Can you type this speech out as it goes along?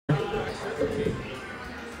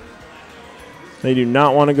They do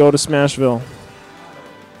not want to go to Smashville.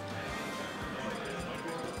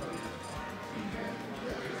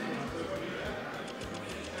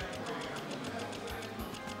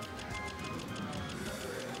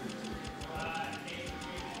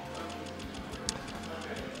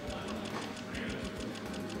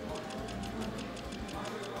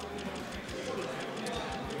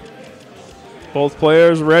 Both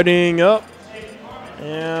players readying up.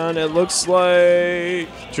 And it looks like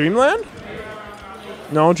Dreamland?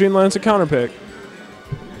 No, Dreamland's a counter pick.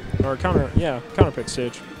 Or counter pick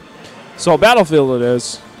stage. So Battlefield it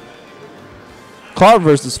is. Cloud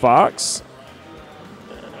versus Fox.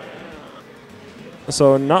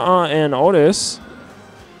 So Nuhuh and Otis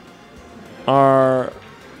are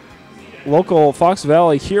local Fox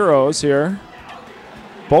Valley heroes here.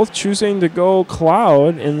 Both choosing to go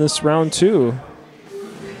Cloud in this round 2.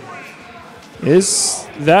 Is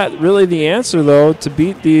that really the answer, though, to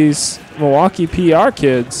beat these Milwaukee PR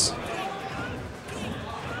kids?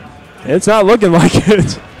 It's not looking like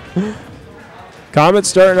it. Comet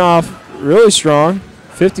starting off really strong.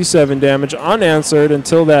 57 damage, unanswered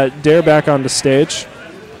until that dare back onto stage.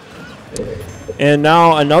 And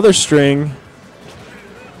now another string.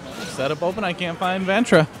 Setup open, I can't find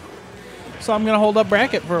Ventra. So I'm going to hold up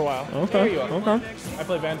bracket for a while. Okay, There you are. okay. I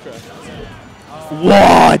play Ventra.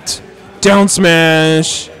 What? Down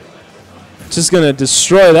smash. Just going to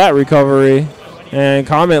destroy that recovery. And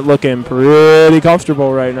Comet looking pretty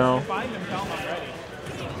comfortable right now.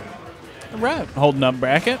 All right, holding up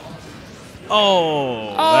bracket.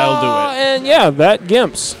 Oh, that'll do it. And yeah, that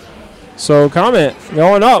gimps. So Comet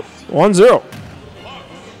going up 1-0.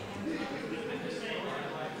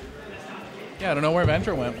 Yeah, I don't know where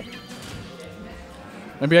Ventra went.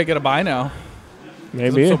 Maybe I get a buy now.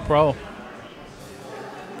 Maybe. I'm so pro.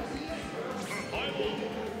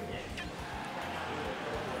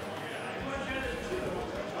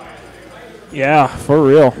 Yeah, for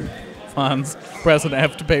real. Fonz, present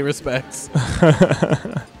have to pay respects.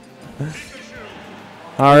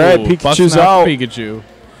 All right, Ooh, Pikachu's busting out. Pikachu.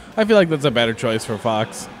 I feel like that's a better choice for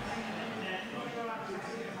Fox.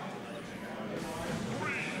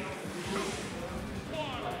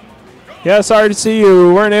 Yeah, sorry to see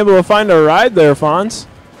you weren't able to find a ride there, Fonz.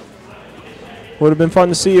 Would have been fun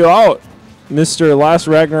to see you out, Mr. Last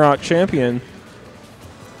Ragnarok champion.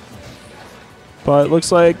 But it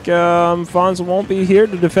looks like Fonz won't be here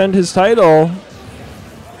to defend his title.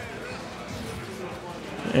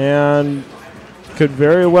 And could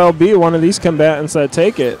very well be one of these combatants that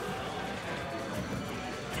take it.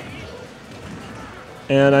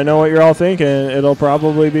 And I know what you're all thinking. It'll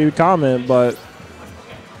probably be Comet, but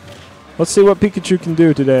let's see what Pikachu can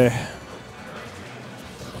do today.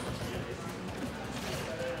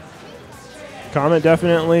 Comet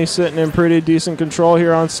definitely sitting in pretty decent control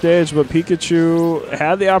here on stage, but Pikachu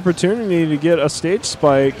had the opportunity to get a stage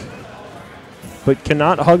spike, but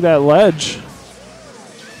cannot hug that ledge.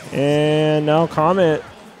 And now Comet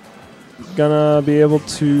gonna be able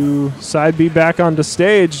to side B back onto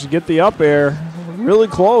stage to get the up air. Really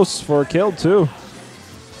close for a kill too.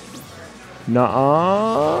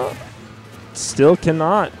 Nuh-uh. Still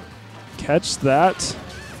cannot catch that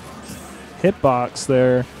hitbox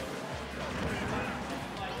there.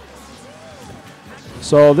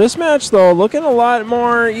 So this match, though, looking a lot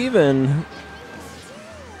more even.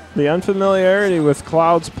 The unfamiliarity with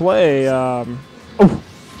Cloud's play. That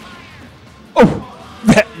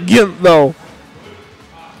gimp, though.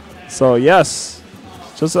 So, yes,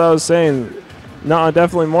 just as I was saying, Nuhuh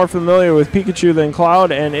definitely more familiar with Pikachu than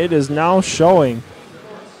Cloud, and it is now showing.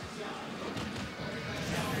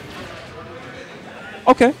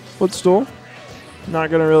 Okay, footstool. Not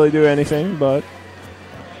going to really do anything, but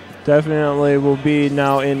definitely will be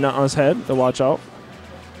now in Nuhuh's head to watch out.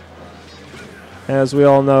 As we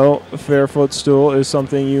all know, fair footstool is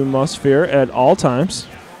something you must fear at all times.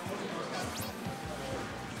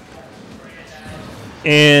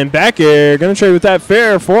 And back air, going to trade with that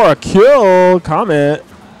fair for a kill. Comet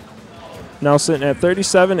now sitting at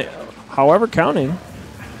 37, however counting.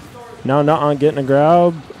 Now Nuhuh getting a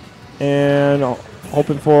grab and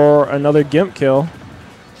hoping for another gimp kill.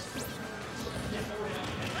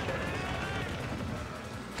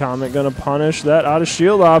 Comet going to punish that out of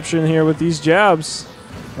shield option here with these jabs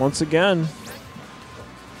once again.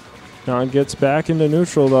 Now it gets back into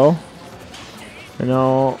neutral though. And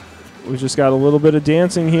now we just got a little bit of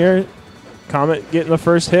dancing here. Comet getting the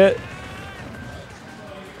first hit.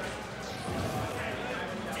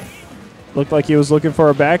 Looked like he was looking for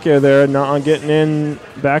a back air there. Nuhuh getting in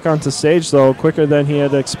back onto stage though, quicker than he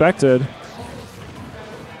had expected.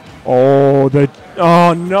 Oh,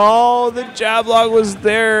 Oh, no. The jab block was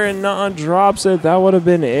there and Nuhuh drops it. That would have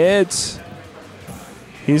been it.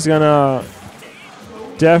 He's going to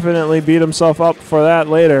definitely beat himself up for that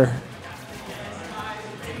later.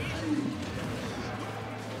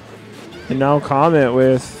 And now Comet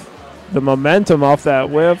with the momentum off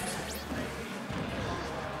that whip.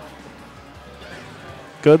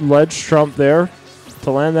 Good ledge trump there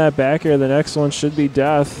to land that back air. The next one should be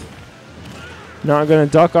death. Not going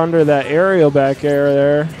to duck under that aerial back air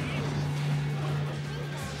there.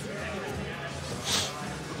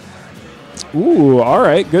 Ooh, all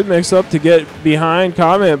right. Good mix-up to get behind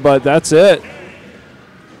Comet, but that's it.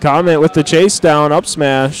 Comet with the chase down, up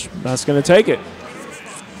smash. That's going to take it.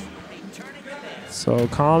 So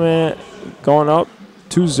Comet going up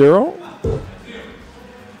 2-0.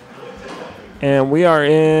 And we are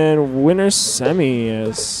in winner's semi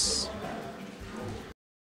as